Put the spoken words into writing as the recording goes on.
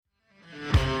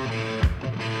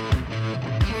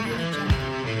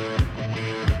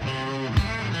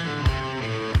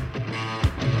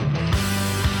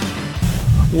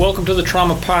Welcome to the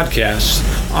Trauma Podcast.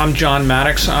 I'm John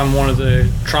Maddox. I'm one of the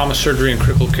Trauma Surgery and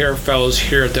Critical Care Fellows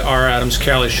here at the R. Adams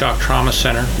Cali Shock Trauma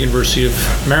Center, University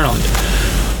of Maryland.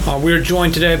 We are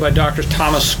joined today by Dr.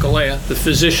 Thomas Scalea, the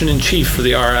Physician-in-Chief for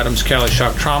the R. Adams Cali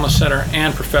Shock Trauma Center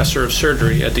and Professor of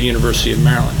Surgery at the University of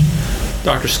Maryland.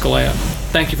 Dr. Scalea,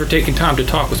 thank you for taking time to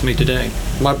talk with me today.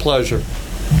 My pleasure.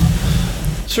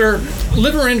 Sir,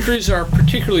 liver injuries are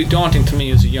particularly daunting to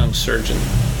me as a young surgeon.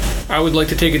 I would like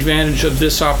to take advantage of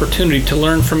this opportunity to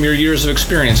learn from your years of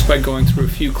experience by going through a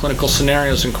few clinical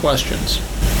scenarios and questions.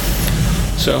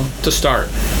 So, to start,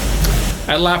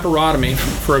 at laparotomy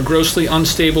for a grossly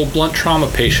unstable blunt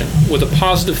trauma patient with a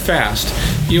positive FAST,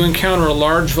 you encounter a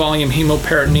large volume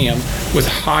hemoperitoneum with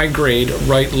high-grade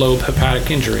right lobe hepatic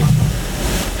injury.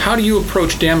 How do you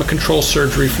approach damage control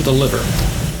surgery for the liver?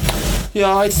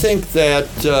 Yeah, I think that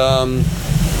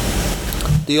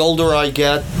the older I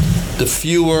get, the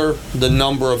fewer the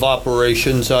number of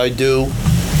operations I do,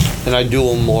 and I do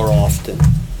them more often.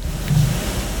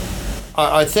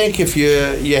 I think if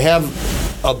you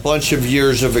have a bunch of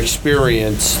years of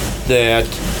experience, that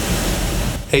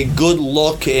a good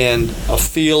look and a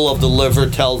feel of the liver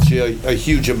tells you a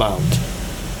huge amount.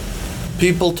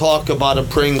 People talk about a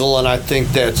Pringle, and I think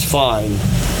that's fine.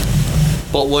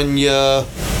 But when you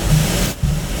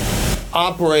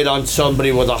operate on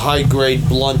somebody with a high-grade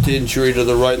blunt injury to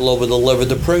the right lobe of the liver,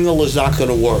 the Pringle is not going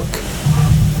to work.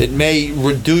 It may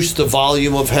reduce the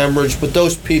volume of hemorrhage, but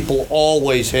those people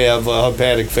always have a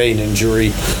hepatic vein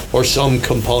injury or some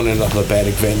component of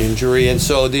hepatic vein injury. And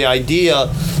so the idea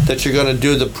that you're going to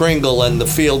do the Pringle and the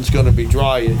field's going to be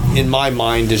dry, in my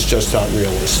mind, is just not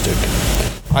realistic.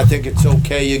 I think it's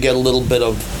okay. You get a little bit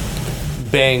of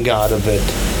bang out of it.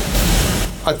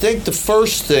 I think the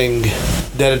first thing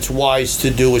that it's wise to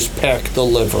do is pack the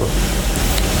liver.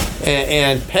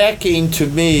 And packing, to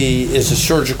me, is a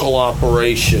surgical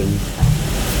operation.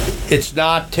 It's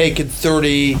not taking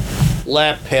 30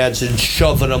 lap pads and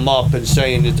shoving them up and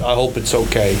saying, I hope it's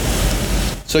okay.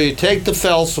 So you take the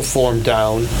falciform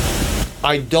down.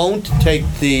 I don't take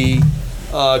the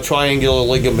triangular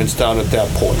ligaments down at that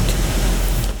point.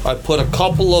 I put a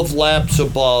couple of laps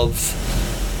above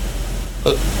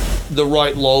the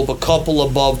right lobe, a couple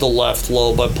above the left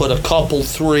lobe. I put a couple,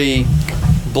 3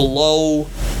 below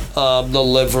the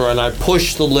liver, and I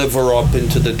push the liver up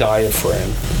into the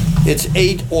diaphragm. It's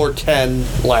 8 or 10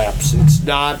 laps. It's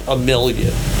not a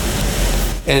million.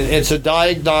 And it's a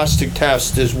diagnostic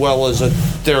test as well as a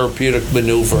therapeutic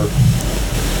maneuver.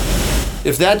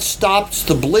 If that stops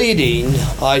the bleeding,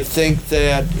 I think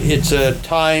that it's a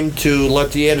time to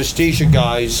let the anesthesia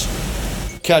guys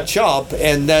catch up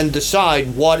and then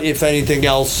decide what, if anything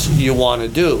else, you want to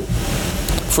do.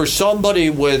 For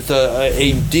somebody with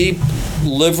a deep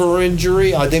liver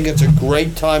injury, I think it's a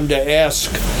great time to ask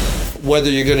whether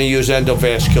you're going to use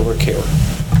endovascular care.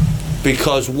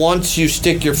 Because once you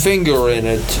stick your finger in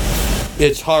it,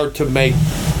 it's hard to make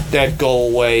that go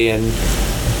away and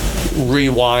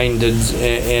rewind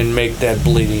and make that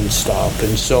bleeding stop.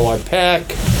 And so I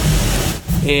pack.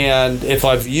 And if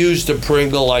I've used a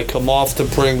Pringle, I come off the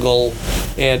Pringle,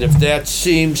 and if that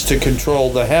seems to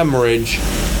control the hemorrhage,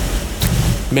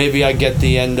 maybe I get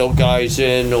the endo guys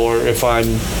in, or if I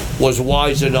was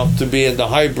wise enough to be in the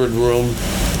hybrid room,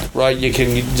 right, you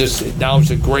can just,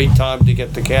 now's a great time to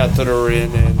get the catheter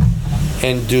in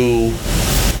and do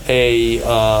a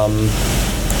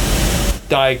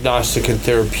diagnostic and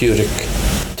therapeutic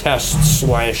test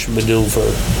 /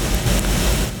 maneuver.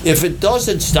 If it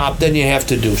doesn't stop, then you have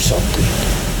to do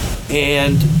something.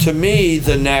 And to me,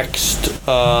 the next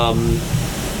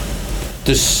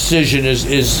decision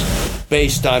is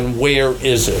based on where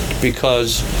is it,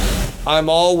 because I'm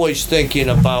always thinking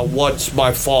about what's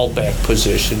my fallback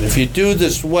position. If you do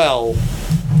this well,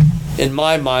 in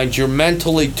my mind, you're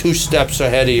mentally 2 steps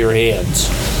ahead of your hands.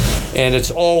 And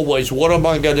it's always, what am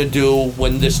I going to do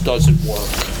when this doesn't work?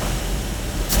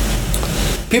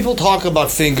 People talk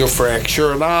about finger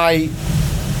fracture, and I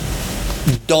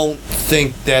don't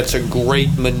think that's a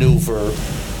great maneuver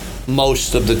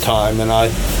most of the time. And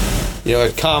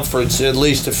at conference, at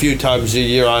least a few times a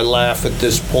year, I laugh at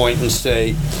this point and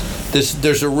say,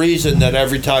 there's a reason that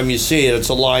every time you see it, it's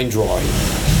a line drawing.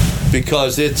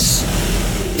 Because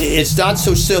it's not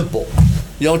so simple.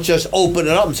 You don't just open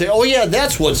it up and say, oh yeah,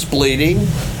 that's what's bleeding,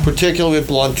 particularly with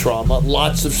blunt trauma.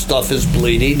 Lots of stuff is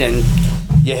bleeding, and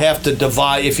you have to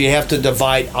divide. If you have to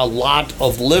divide a lot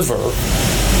of liver,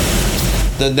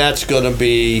 then that's going to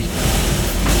be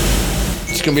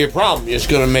a problem. It's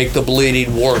going to make the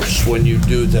bleeding worse when you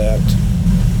do that.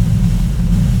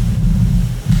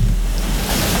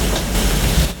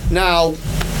 Now,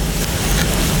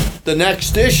 the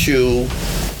next issue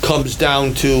comes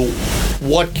down to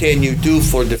what can you do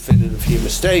for definitive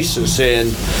hemostasis. And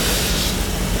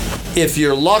if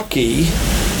you're lucky,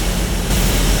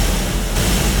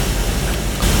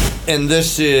 and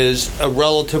this is a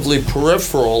relatively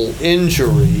peripheral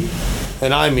injury,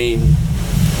 and I mean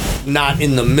not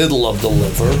in the middle of the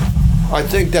liver, I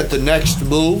think that the next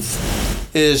move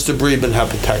is the Breiman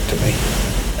hepatectomy.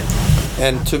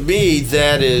 And to me,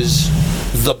 that is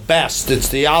the best. It's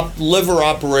the liver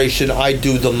operation I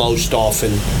do the most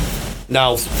often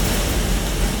now,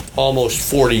 almost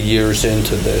 40 years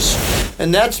into this.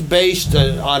 And that's based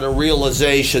on a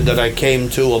realization that I came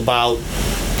to about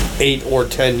 8 or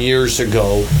 10 years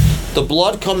ago. The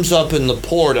blood comes up in the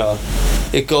porta,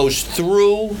 it goes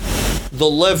through the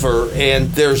liver, and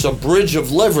there's a bridge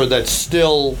of liver that's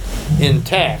still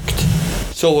intact.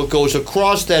 So it goes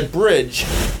across that bridge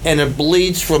and it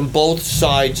bleeds from both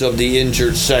sides of the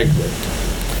injured segment.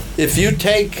 If you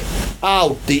take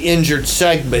out the injured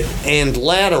segment and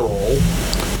lateral,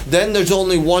 then there's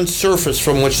only one surface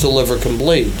from which the liver can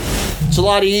bleed. It's a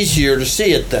lot easier to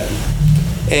see it then.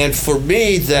 And for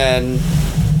me then,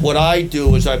 what I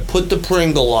do is I put the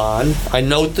Pringle on, I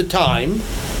note the time,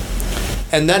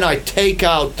 and then I take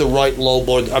out the right lobe,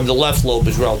 or the left lobe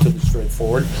is relatively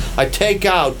straightforward. I take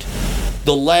out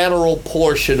the lateral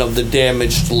portion of the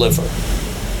damaged liver.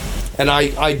 And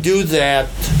I do that,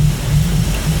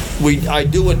 I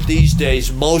do it these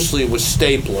days mostly with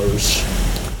staplers,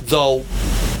 though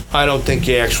I don't think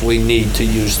you actually need to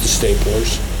use the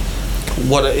staplers.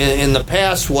 In the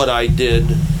past, what I did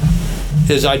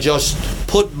is I just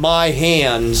put my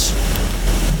hands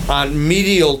on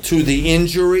medial to the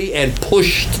injury and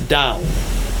pushed down.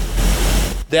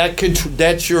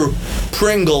 That's your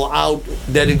Pringle out,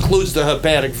 that includes the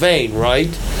hepatic vein, right?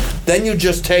 Then you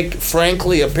just take,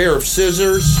 frankly, a pair of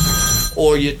scissors,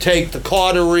 or you take the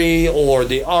cautery or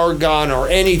the argon or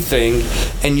anything,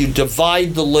 and you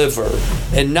divide the liver.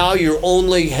 And now you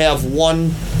only have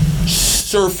one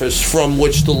surface from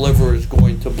which the liver is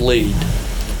going to bleed.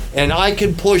 And I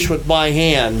can push with my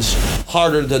hands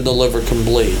harder than the liver can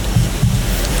bleed.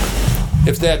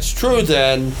 If that's true,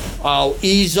 then I'll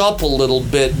ease up a little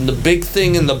bit, and the big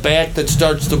thing in the back that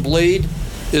starts to bleed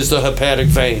is the hepatic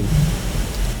vein.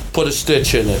 Put a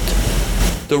stitch in it.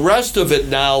 The rest of it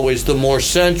now is the more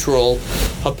central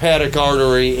hepatic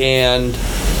artery and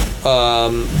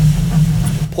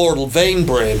portal vein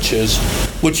branches,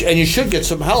 and you should get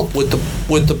some help with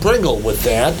the Pringle with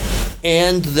that,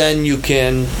 and then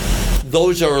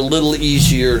those are a little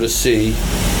easier to see.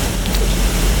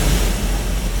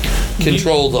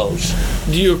 Control those.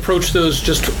 Do you approach those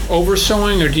just over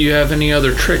sewing, or do you have any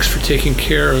other tricks for taking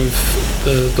care of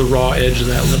the raw edge of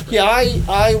that liver? Yeah,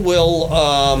 I will.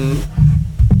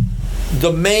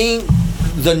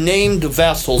 The named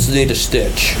vessels need a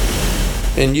stitch,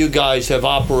 and you guys have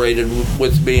operated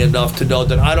with me enough to know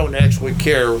that I don't actually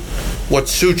care what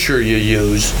suture you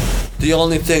use. The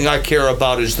only thing I care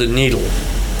about is the needle.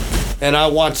 And I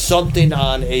want something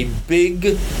on a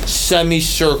big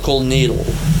semicircle needle.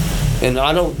 And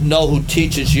I don't know who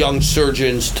teaches young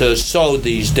surgeons to sew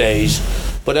these days,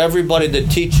 but everybody that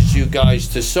teaches you guys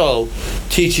to sew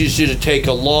teaches you to take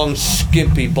a long,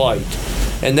 skimpy bite,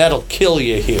 and that'll kill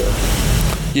you here.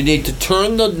 You need to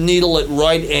turn the needle at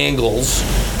right angles,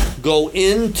 go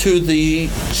into the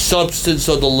substance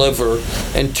of the liver,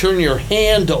 and turn your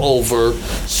hand over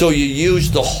so you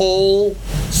use the whole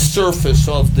surface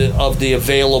of the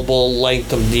available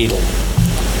length of needle.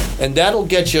 And that'll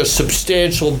get you a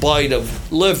substantial bite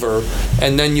of liver,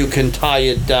 and then you can tie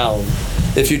it down.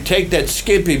 If you take that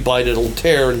skimpy bite, it'll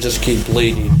tear and just keep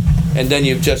bleeding. And then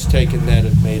you've just taken that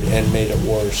and made it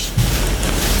worse.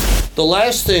 The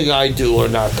last thing I do, or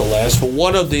not the last, but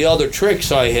one of the other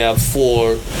tricks I have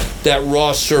for that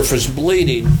raw surface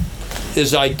bleeding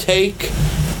is I take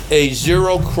a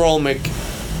zerochromic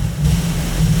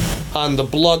on the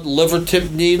blood liver tip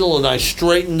needle, and I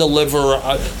straighten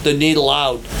the needle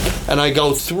out, and I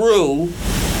go through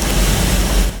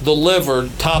the liver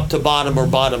top to bottom or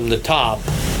bottom to top,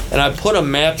 and I put a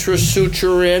mattress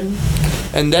suture in,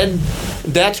 and then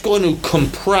that's going to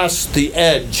compress the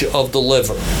edge of the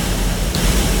liver.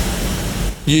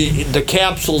 The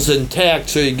capsule's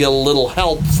intact, so you get a little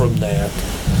help from that.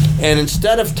 And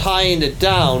instead of tying it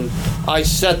down, I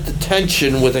set the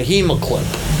tension with a hemoclip,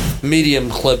 medium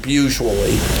clip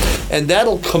usually, and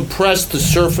that'll compress the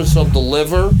surface of the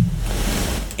liver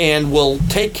and will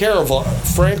take care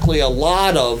of, frankly, a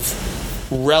lot of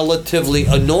relatively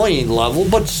annoying level,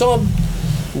 but some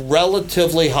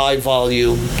relatively high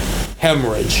volume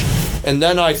hemorrhage. And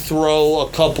then I throw a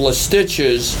couple of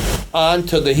stitches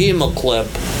onto the hemoclip,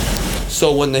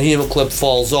 so when the hemoclip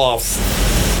falls off,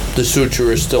 the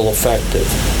suture is still effective.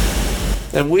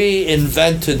 And we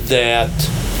invented that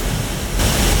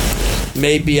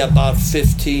maybe about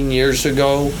 15 years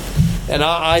ago, and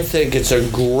I think it's a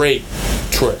great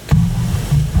trick.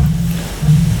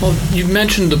 Well, you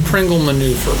mentioned the Pringle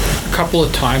maneuver a couple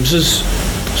of times as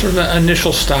sort of an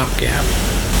initial stopgap.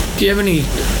 Do you have any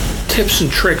tips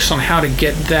and tricks on how to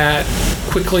get that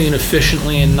quickly and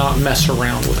efficiently and not mess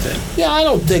around with it? Yeah,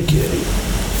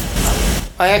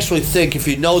 I actually think if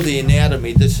you know the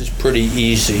anatomy, this is pretty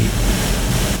easy.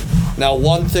 Now,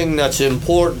 one thing that's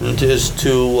important is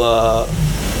to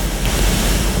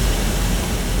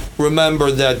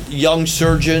remember that young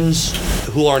surgeons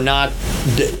who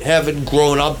haven't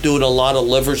grown up doing a lot of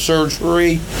liver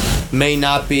surgery may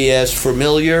not be as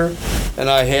familiar. And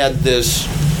I had this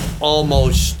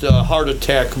almost heart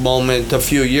attack moment a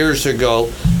few years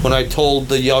ago when I told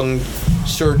the young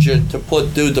surgeon to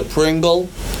do the Pringle,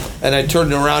 and I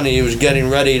turned around and he was getting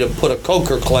ready to put a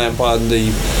coker clamp on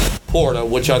the porta,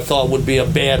 which I thought would be a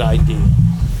bad idea.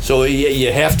 So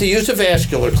you have to use a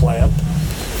vascular clamp,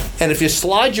 and if you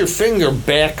slide your finger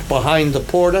back behind the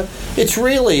porta, it's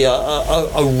really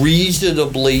a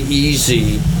reasonably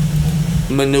easy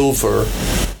maneuver.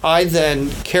 I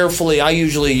then I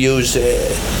usually use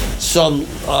some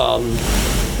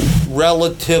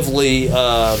relatively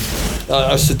a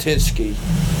Satinsky,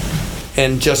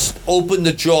 and just open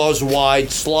the jaws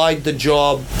wide, slide the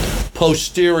jaw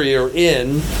posterior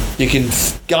in. You can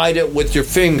guide it with your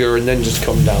finger and then just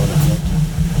come down on it.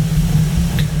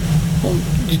 Well,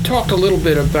 you talked a little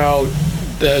bit about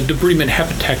the debridement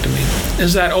hepatectomy.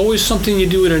 Is that always something you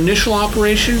do at initial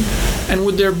operation? And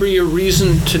would there be a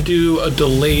reason to do a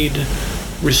delayed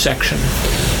resection?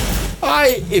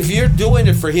 If you're doing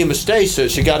it for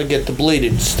hemostasis, you got to get the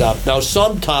bleeding stopped. Now,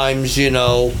 sometimes,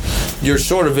 you're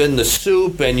sort of in the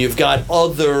soup and you've got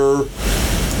other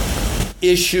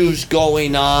issues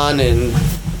going on, and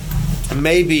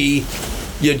maybe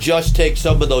you just take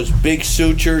some of those big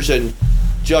sutures and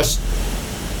just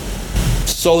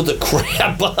sew the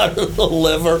crap out of the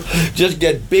liver. Just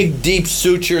get big, deep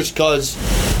sutures because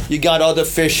you got other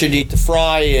fish you need to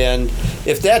fry, and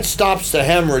if that stops the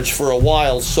hemorrhage for a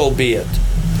while, so be it.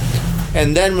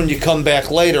 And then when you come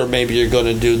back later, maybe you're going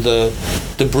to do the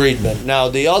debridement. Now,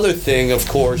 the other thing, of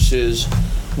course, is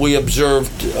we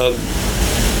observed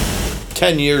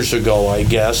 10 years ago, I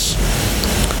guess,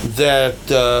 that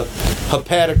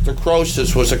hepatic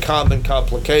necrosis was a common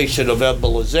complication of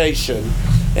embolization.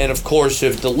 And, of course,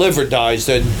 if the liver dies,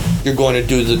 then you're going to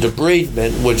do the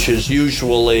debridement, which is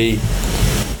usually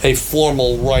a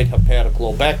formal right hepatic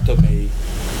lobectomy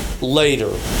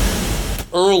later.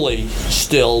 Early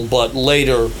still, but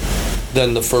later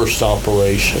than the first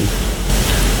operation.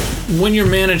 When you're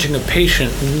managing a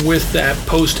patient with that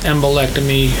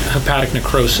post-embolectomy hepatic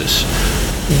necrosis,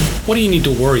 what do you need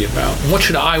to worry about? What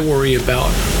should I worry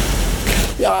about?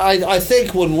 Yeah, I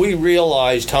think when we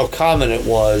realized how common it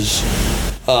was,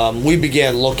 we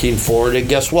began looking for it, and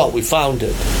guess what? We found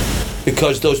it.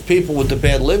 Because those people with the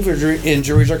bad liver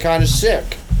injuries are kind of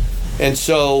sick. And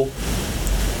so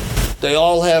they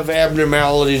all have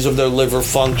abnormalities of their liver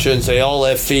functions. They all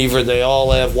have fever. They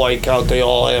all have white count. They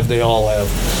all have.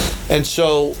 And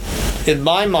so, in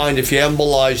my mind, if you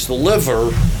embolize the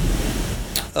liver,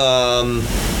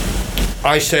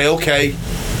 I say, okay,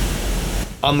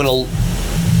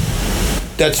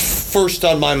 that's first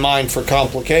on my mind for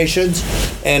complications.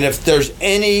 And if there's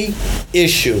any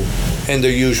issue, and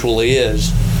there usually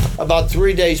is, about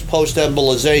 3 days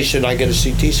post-embolization, I get a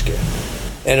CT scan.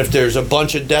 And if there's a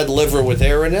bunch of dead liver with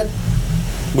air in it,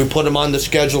 we put them on the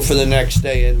schedule for the next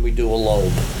day and we do a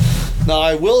lobe. Now,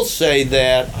 I will say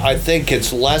that I think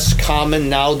it's less common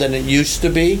now than it used to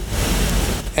be.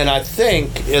 And I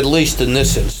think, at least in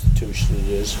this institution it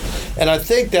is, and I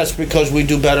think that's because we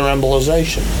do better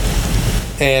embolization.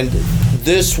 And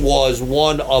this was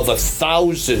one of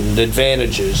 1,000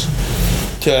 advantages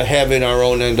to having our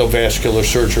own endovascular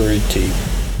surgery team.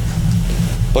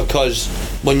 Because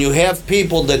when you have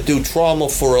people that do trauma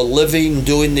for a living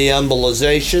doing the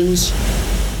embolizations,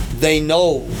 they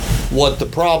know what the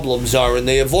problems are and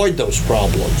they avoid those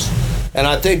problems. And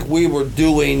I think we were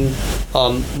doing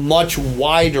much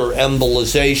wider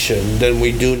embolization than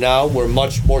we do now. We're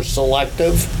much more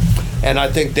selective. And I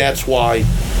think that's why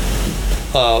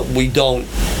we don't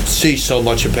see so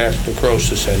much hepatic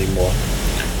necrosis anymore.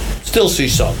 Still see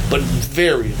some, but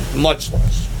very much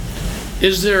less.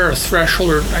 Is there a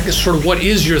threshold, or I guess sort of what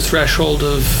is your threshold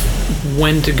of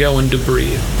when to go and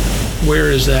debride? Where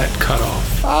is that cut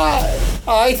off?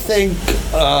 I think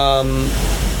a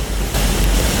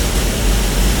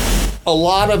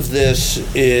lot of this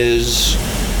is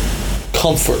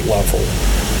comfort level.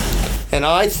 And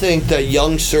I think that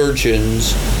young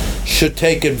surgeons should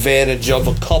take advantage of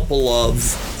a couple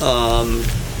of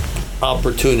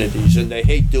opportunities, and they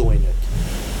hate doing it.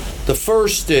 The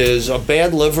first is a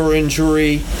bad liver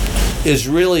injury is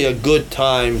really a good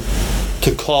time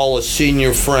to call a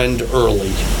senior friend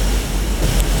early.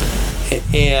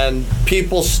 And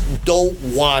people don't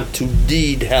want to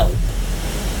need help.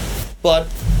 But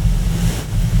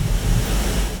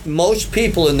most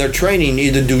people in their training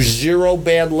either do 0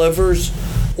 bad livers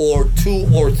or 2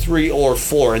 or 3 or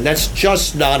 4, and that's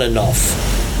just not enough.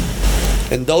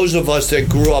 And those of us that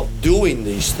grew up doing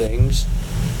these things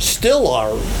still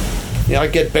are. You know, I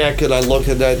get back and I look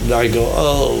at that and I go,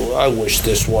 oh, I wish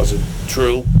this wasn't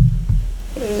true.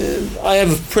 I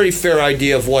have a pretty fair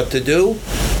idea of what to do,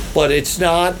 but it's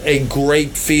not a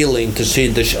great feeling to see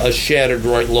a shattered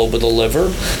right lobe of the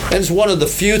liver. And it's one of the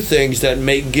few things that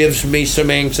gives me some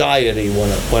anxiety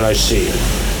when I see it.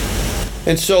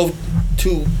 And so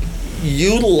to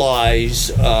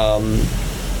utilize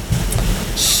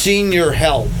senior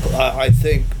help, I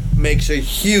think, makes a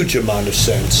huge amount of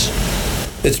sense.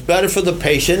 It's better for the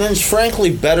patient, and it's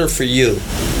frankly better for you,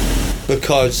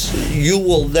 because you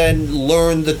will then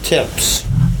learn the tips.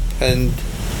 And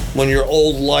when you're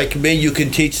old like me, you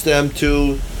can teach them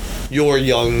to your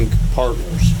young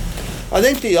partners. I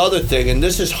think the other thing, and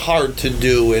this is hard to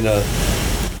do in a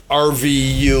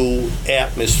RVU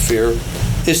atmosphere,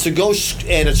 is to go,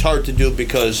 and it's hard to do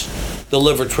because the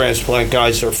liver transplant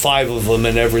guys, there are 5 of them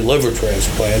in every liver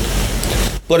transplant.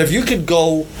 But if you could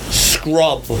go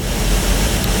scrub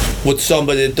with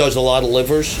somebody that does a lot of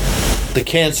livers, the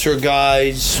cancer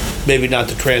guys, maybe not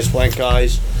the transplant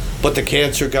guys, but the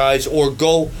cancer guys, or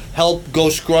go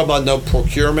scrub on the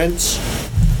procurements.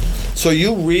 So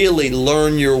you really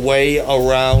learn your way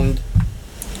around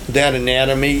that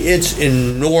anatomy. It's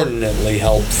inordinately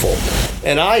helpful.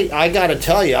 And I got to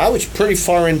tell you, I was pretty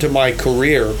far into my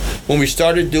career when we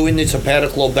started doing these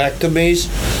hepatic lobectomies.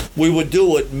 We would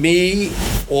do it,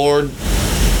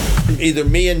 either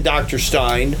me and Dr.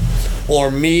 Stein, or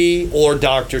me or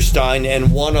Dr. Stein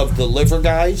and one of the liver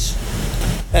guys.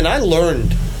 And I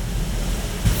learned.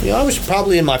 You know, I was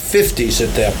probably in my 50s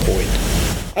at that point.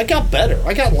 I got better.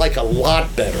 I got like a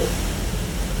lot better.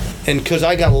 And because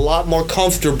I got a lot more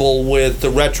comfortable with the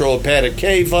retrohepatic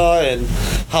cava and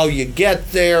how you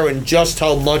get there and just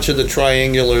how much of the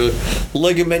triangular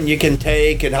ligament you can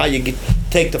take and how you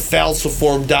take the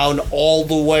falciform down all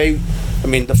the way. I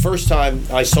mean, the first time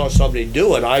I saw somebody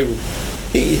do it,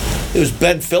 it was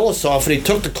Ben Philosoph, and he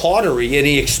took the cautery and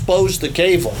he exposed the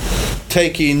cava,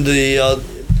 taking the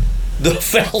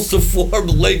falciform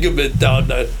ligament down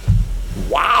there.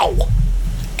 Wow!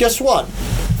 Guess what?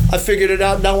 I figured it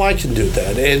out. Now I can do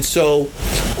that. And so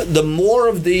the more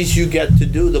of these you get to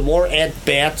do, the more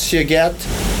at-bats you get,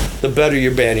 the better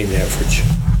your batting average.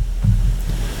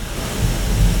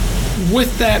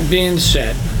 With that being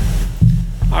said,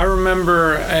 I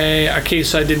remember a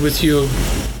case I did with you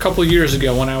a couple years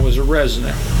ago when I was a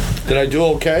resident. Did I do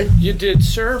okay? You did,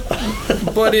 sir.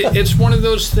 But it's one of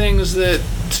those things that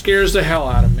scares the hell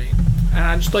out of me. And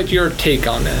I'd just like your take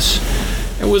on this.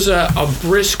 It was a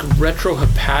brisk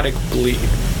retrohepatic bleed.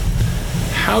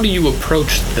 How do you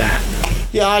approach that?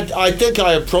 Yeah, I think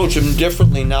I approach them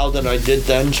differently now than I did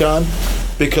then, John,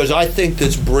 because I think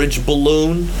this bridge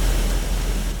balloon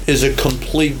is a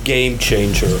complete game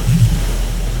changer.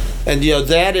 And, you know,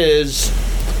 that is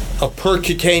a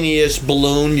percutaneous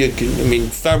balloon.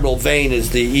 Femoral vein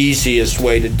is the easiest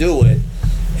way to do it.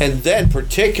 And then,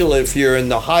 particularly if you're in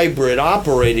the hybrid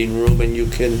operating room and you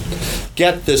can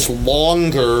get this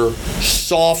longer,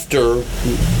 softer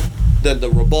than the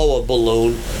Reboa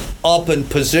balloon up and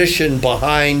positioned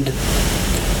behind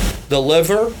the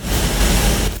liver,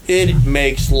 it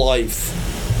makes life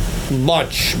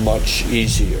much, much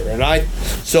easier. And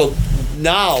so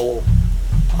now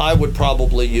I would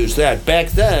probably use that. Back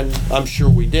then, I'm sure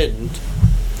we didn't.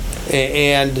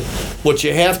 And what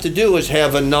you have to do is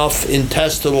have enough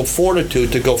intestinal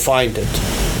fortitude to go find it.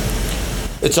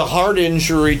 It's a hard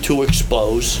injury to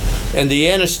expose, and the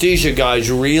anesthesia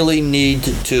guys really need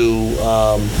to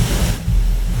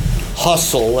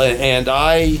hustle. And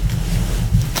I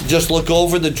just look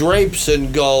over the drapes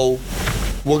and go,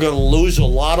 we're going to lose a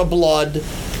lot of blood.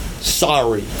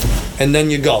 Sorry. And then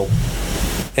you go.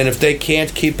 And if they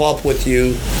can't keep up with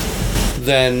you,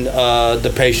 then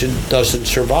the patient doesn't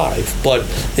survive. But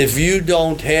if you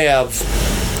don't have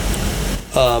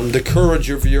the courage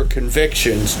of your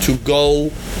convictions to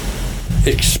go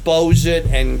expose it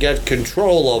and get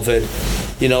control of it,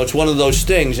 you know, it's one of those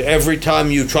things. Every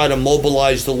time you try to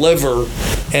mobilize the liver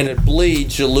and it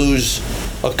bleeds, you lose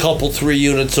a couple, 3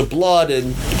 units of blood,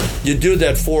 and you do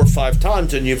that 4 or 5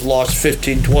 times and you've lost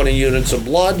 15, 20 units of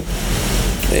blood,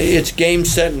 it's game,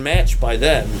 set, and match by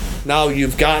then. Now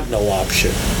you've got no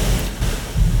option.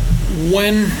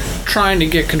 When trying to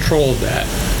get control of that,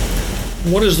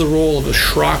 what is the role of a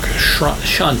Schrock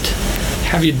shunt?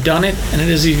 Have you done it, and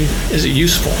is it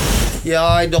useful? Yeah,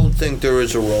 I don't think there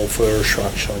is a role for a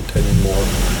Schrock shunt anymore.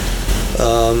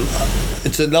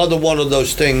 It's another one of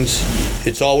those things.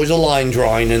 It's always a line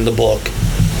drawing in the book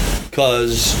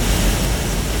because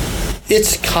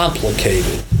it's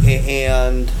complicated,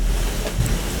 and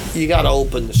you got to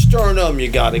open the sternum, you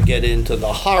got to get into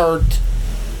the heart.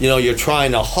 You're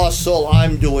trying to hustle.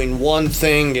 I'm doing one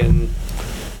thing, and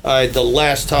the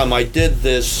last time I did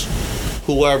this,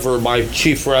 whoever, my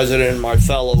chief resident, my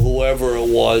fellow, whoever it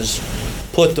was,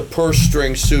 put the purse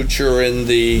string suture in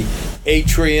the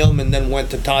atrium and then went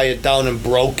to tie it down and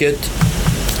broke it.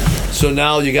 So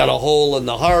now you got a hole in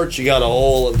the heart, you got a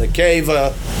hole in the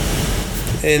cava,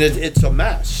 and it's a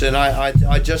mess. And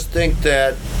I just think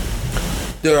that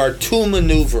there are 2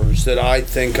 maneuvers that I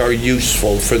think are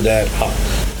useful for that.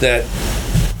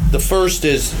 The first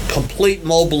is complete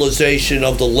mobilization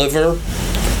of the liver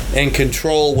and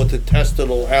control with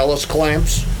intestinal Alice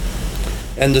clamps.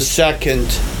 And the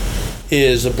second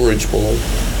is a bridge balloon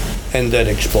and then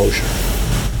exposure.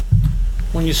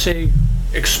 When you say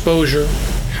exposure,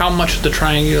 how much of the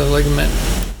triangular ligament?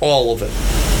 All of it.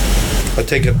 I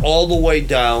take it all the way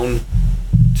down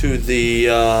to the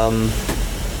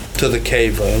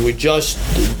cava. And we just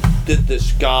did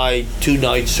this guy 2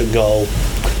 nights ago.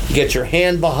 You get your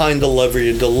hand behind the liver,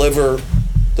 you deliver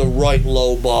the right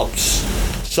lobe up.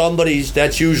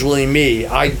 That's usually me.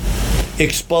 I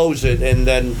expose it, and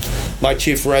then my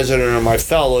chief resident or my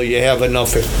fellow, you have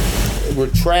enough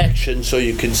retraction so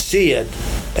you can see it.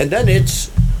 And then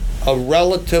it's a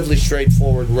relatively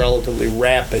straightforward, relatively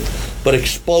rapid, but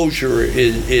exposure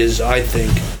is I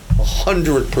think,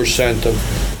 100%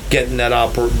 of getting that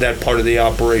part of the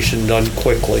operation done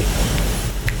quickly.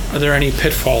 Are there any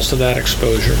pitfalls to that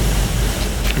exposure?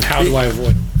 And how do I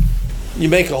avoid them? You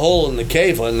make a hole in the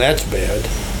cava, and that's bad.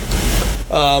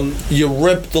 You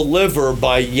rip the liver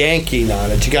by yanking on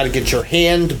it. You got to get your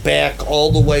hand back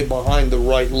all the way behind the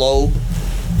right lobe,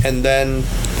 and then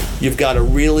you've got to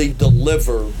really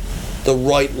deliver the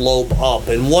right lobe up.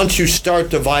 And once you start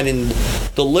dividing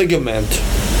the ligament,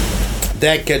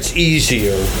 that gets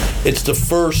easier. It's the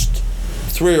first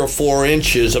 3 or 4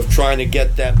 inches of trying to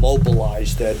get that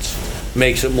mobilized that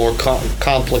makes it more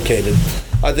complicated.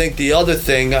 I think the other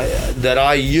thing that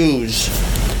I use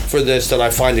for this that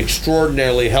I find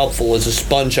extraordinarily helpful is a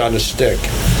sponge on a stick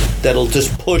that'll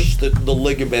just push the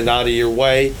ligament out of your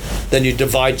way. Then you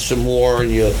divide some more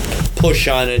and you push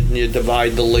on it and you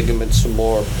divide the ligament some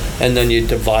more, and then you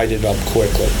divide it up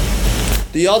quickly.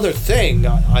 The other thing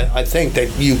I think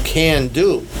that you can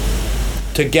do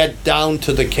to get down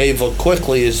to the cava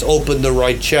quickly is open the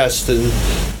right chest and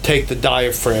take the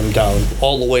diaphragm down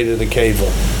all the way to the cava.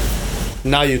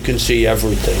 Now you can see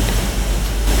everything.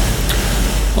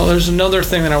 Well, there's another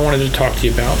thing that I wanted to talk to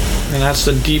you about, and that's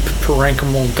the deep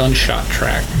parenchymal gunshot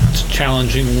tract. It's a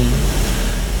challenging one.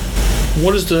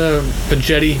 What is the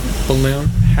Pagetti balloon?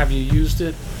 Have you used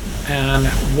it? And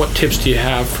what tips do you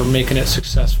have for making it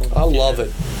successful? I love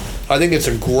it. I think it's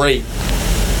a great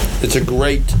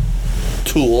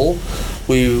tool.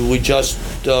 We just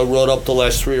wrote up the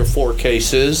last 3 or 4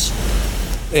 cases,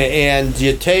 and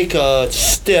you take a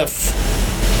stiff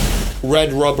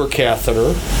red rubber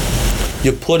catheter,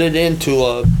 you put it into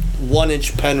a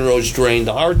 1-inch Penrose drain.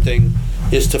 The hard thing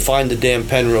is to find the damn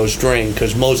Penrose drain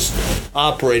because most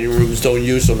operating rooms don't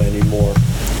use them anymore.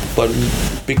 But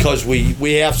because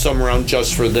we have some around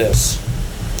just for this.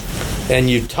 And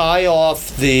you tie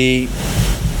off the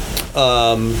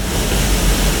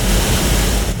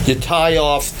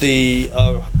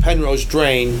Penrose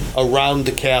drain around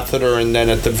the catheter and then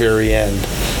at the very end.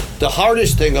 The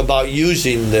hardest thing about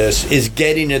using this is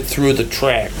getting it through the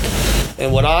tract.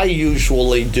 And what I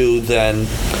usually do then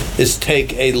is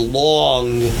take a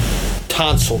long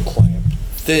tonsil clamp,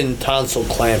 thin tonsil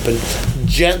clamp, and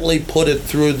gently put it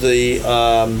through the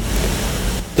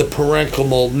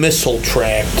parenchymal missile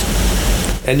tract.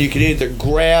 And you can either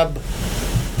grab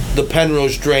the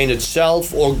Penrose drain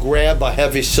itself or grab a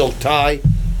heavy silk tie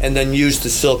and then use the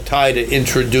silk tie to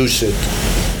introduce it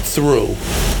through.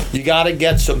 You got to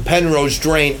get some Penrose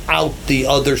drain out the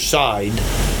other side,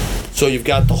 so you've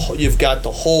got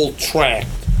the whole tract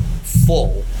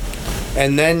full,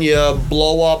 and then you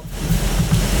blow up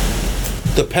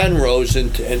the Penrose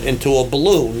into a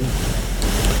balloon,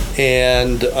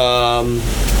 and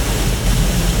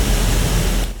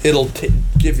it'll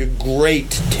give you great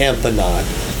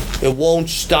tamponade. It won't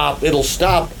stop. It'll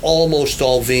stop almost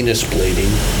all venous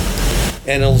bleeding,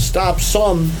 and it'll stop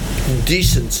some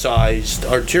decent-sized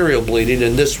arterial bleeding.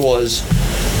 And this was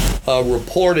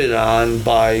reported on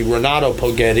by Renato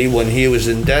Poggetti when he was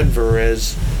in Denver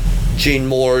as Gene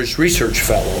Moore's research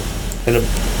fellow. And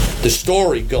the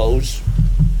story goes,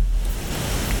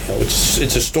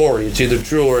 it's a story. It's either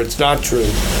true or it's not true,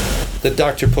 that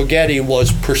Dr. Poggetti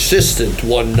was persistent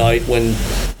one night when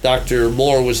Dr.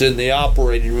 Moore was in the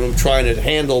operating room trying to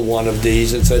handle one of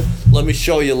these and said, let me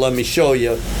show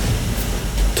you.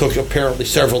 Took apparently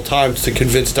several times to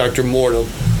convince Dr. Moore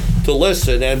to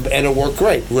listen, and it worked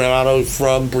great. Renato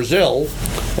from Brazil,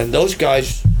 and those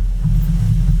guys,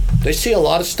 they see a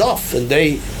lot of stuff, and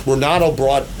Renato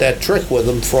brought that trick with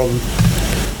him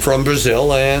from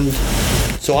Brazil, and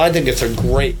so I think it's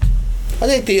I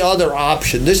think the other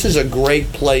option, this is a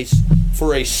great place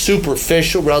for a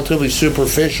relatively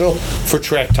superficial, for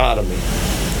tractotomy.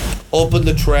 Open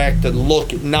the tract and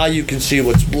look, now you can see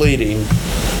what's bleeding.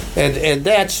 And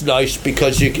that's nice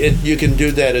because you can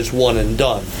do that as one and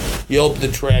done. You open the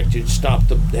tract, you stop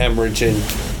the hemorrhage,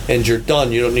 and you're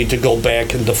done. You don't need to go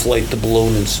back and deflate the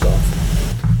balloon and stuff.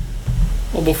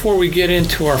 Well, before we get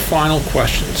into our final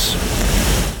questions,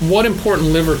 what important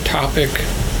liver topic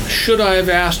should I have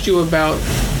asked you about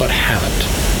but haven't?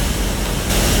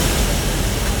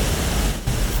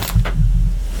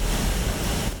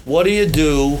 What do you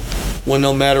do when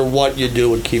no matter what you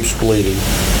do, it keeps bleeding?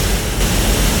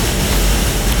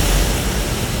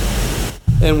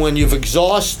 And when you've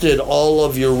exhausted all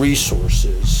of your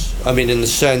resources, I mean, in the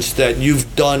sense that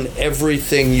you've done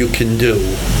everything you can do,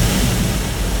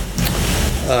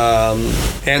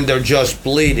 and they're just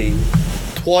bleeding,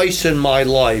 twice in my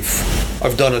life,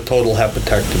 I've done a total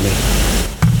hepatectomy.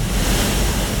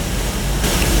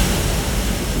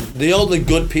 The only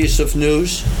good piece of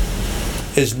news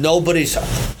is nobody's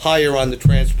higher on the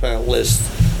transplant list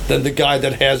than the guy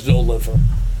that has no liver.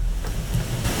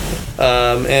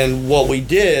 And what we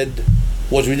did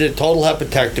was we did total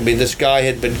hepatectomy. This guy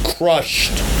had been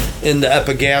crushed in the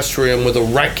epigastrium with a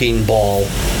wrecking ball.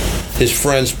 His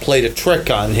friends played a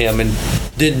trick on him and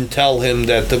didn't tell him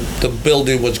that the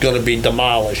building was going to be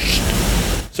demolished.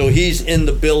 So he's in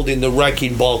the building, the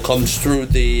wrecking ball comes through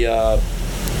the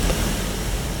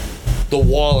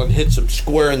wall and hits him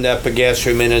square in the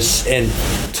epigastrium and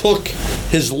took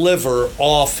his liver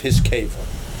off his cava.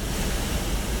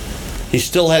 He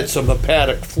still had some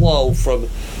hepatic flow from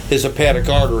his hepatic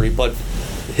artery, but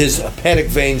his hepatic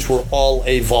veins were all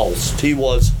avulsed. He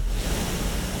was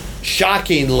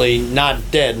shockingly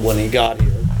not dead when he got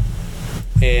here.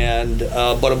 And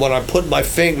but when I put my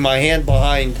hand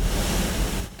behind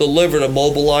the liver to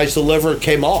mobilize the liver, it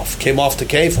came off the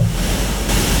cava.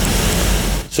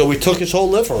 So we took his whole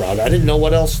liver out. I didn't know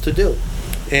what else to do,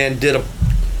 and did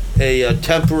a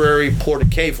temporary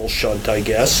portacaval shunt, I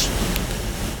guess,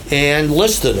 and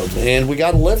listed him. And we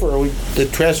got a liver. The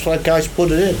transplant guys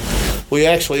put it in. We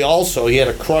actually he had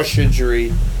a crush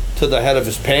injury to the head of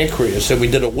his pancreas, and we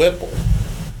did a Whipple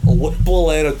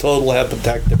and a total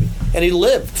hepatectomy. And he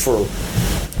lived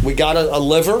we got a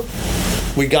liver,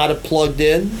 we got it plugged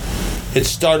in, it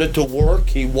started to work,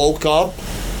 he woke up,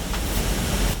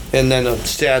 and then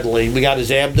sadly, we got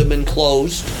his abdomen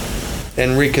closed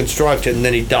and reconstructed, and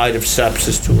then he died of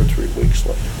sepsis 2 or 3 weeks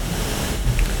later.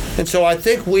 And so I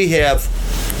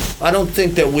don't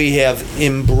think that we have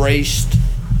embraced,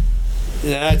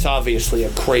 that's obviously a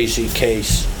crazy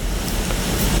case,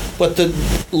 but the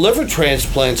liver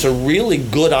transplant's a really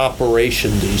good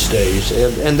operation these days.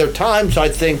 And there are times, I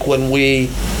think, when we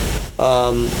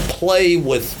play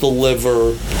with the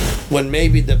liver, when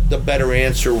maybe the better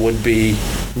answer would be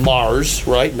Mars,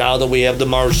 right? Now that we have the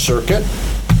Mars circuit,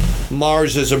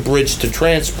 Mars is a bridge to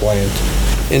transplant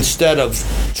instead of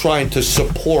trying to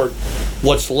support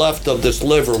what's left of this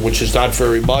liver, which is not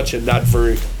very much and not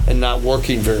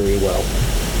working very well.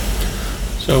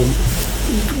 So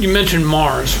you mentioned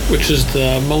Mars, which is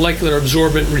the molecular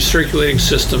absorbent recirculating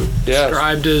system,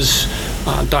 described as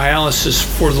dialysis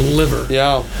for the liver.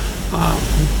 Yeah.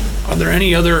 Are there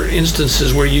any other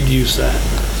instances where you'd use that?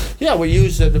 Yeah, we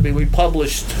use it. I mean, we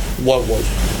published what was,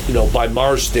 by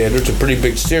Mars standards, a pretty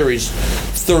big series,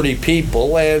 30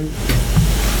 people, and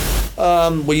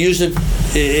we use it.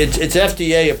 It's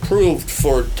FDA approved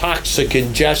for toxic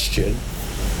ingestion.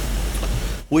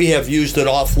 We have used it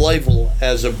off-label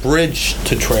as a bridge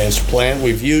to transplant.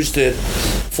 We've used it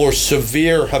for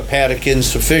severe hepatic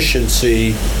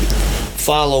insufficiency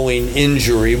following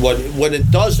injury. When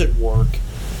it doesn't work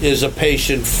is a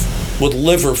patient with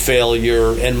liver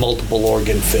failure and multiple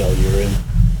organ failure. And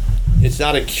it's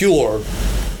not a cure,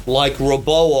 like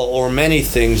Roboa or many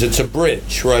things, it's a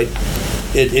bridge, right?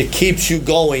 It keeps you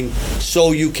going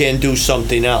so you can do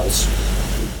something else.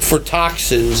 For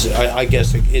toxins, I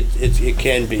guess it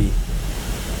can be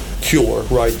cure,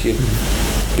 right?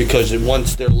 Because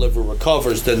once their liver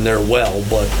recovers, then they're well,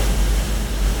 but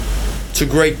it's a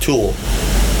great tool.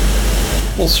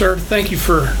 Well, sir, thank you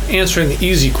for answering the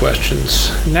easy questions.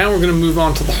 Now we're going to move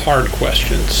on to the hard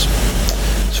questions.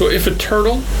 So if a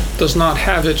turtle does not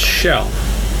have its shell,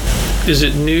 is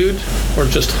it nude or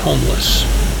just homeless?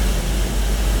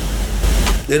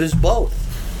 It is both.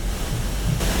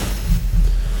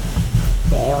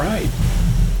 All right.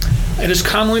 It is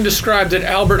commonly described that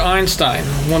Albert Einstein,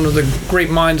 one of the great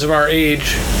minds of our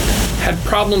age, had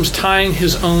problems tying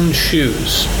his own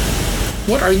shoes.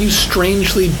 What are you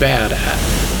strangely bad at?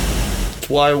 That's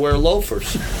why I wear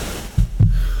loafers.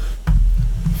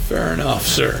 Fair enough,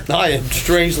 sir. I am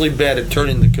strangely bad at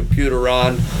turning the computer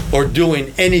on or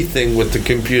doing anything with the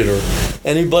computer.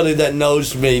 Anybody that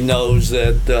knows me knows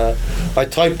that I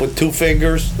type with 2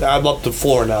 fingers. I'm up to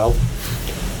 4 now.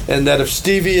 And that if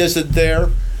Stevie isn't there,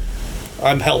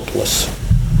 I'm helpless.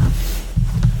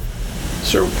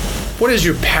 Sir, what is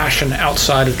your passion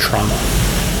outside of trauma?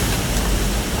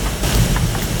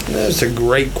 That's a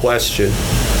great question.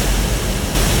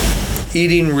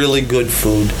 Eating really good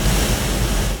food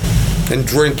and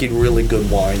drinking really good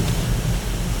wine.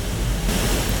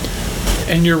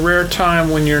 In your rare time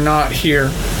when you're not here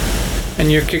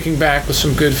and you're kicking back with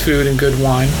some good food and good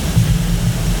wine,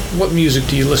 what music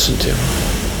do you listen to?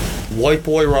 White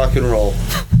boy rock and roll.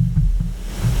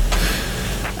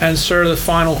 And sir, the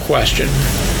final question.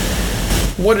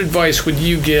 What advice would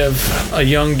you give a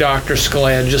young Dr.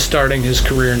 Scalea just starting his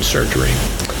career in surgery?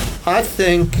 I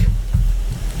think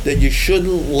that you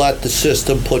shouldn't let the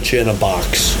system put you in a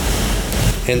box.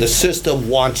 And the system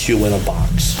wants you in a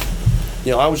box.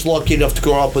 You know, I was lucky enough to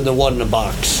grow up when there wasn't a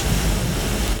box.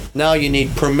 Now you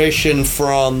need permission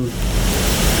from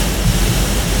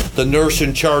the nurse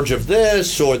in charge of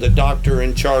this or the doctor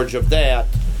in charge of that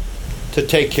to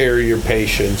take care of your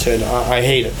patients. And I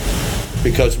hate it.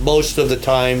 Because most of the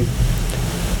time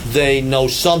they know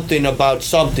something about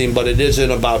something, but it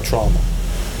isn't about trauma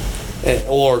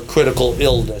or critical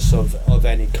illness of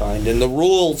any kind. And the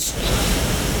rules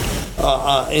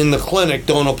in the clinic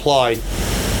don't apply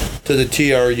to the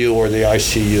TRU or the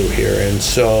ICU here. And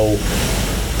so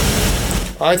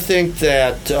I think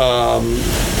that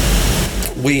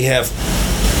we have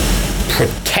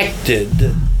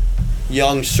protected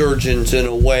young surgeons in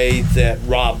a way that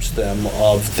robs them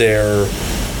of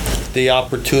the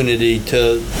opportunity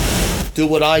to do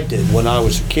what I did when I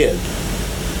was a kid.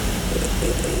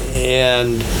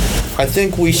 And I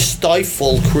think we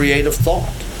stifle creative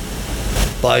thought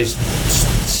by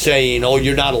saying, oh,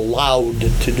 you're not allowed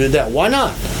to do that. Why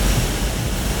not?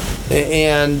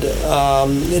 And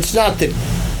it's not that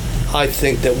I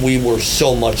think that we were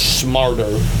so much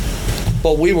smarter,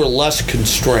 but we were less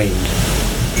constrained.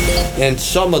 And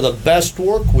some of the best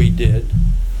work we did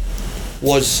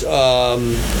was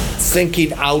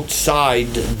thinking outside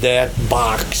that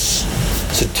box.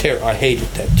 I hated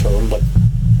that term, but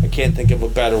I can't think of a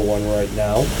better one right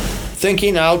now.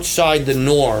 Thinking outside the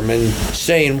norm and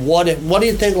saying, what do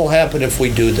you think will happen if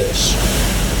we do this?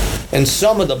 And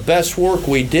some of the best work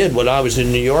we did when I was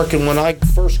in New York and when I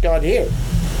first got here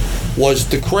was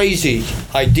the crazy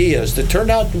ideas that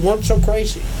turned out weren't so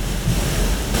crazy.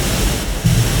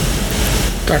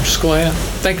 Dr. Scalea,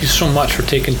 thank you so much for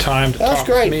taking time to talk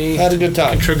great. with me. Had a good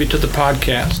time. Contribute to the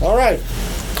podcast. All right.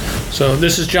 So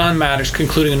this is John Maddox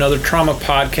concluding another trauma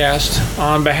podcast.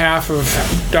 On behalf of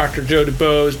Dr. Joe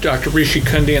DuBose, Dr. Rishi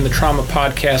Kundi, and the Trauma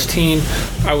Podcast team,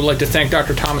 I would like to thank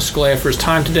Dr. Thomas Scalea for his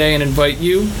time today and invite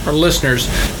you, our listeners,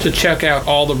 to check out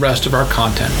all the rest of our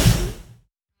content.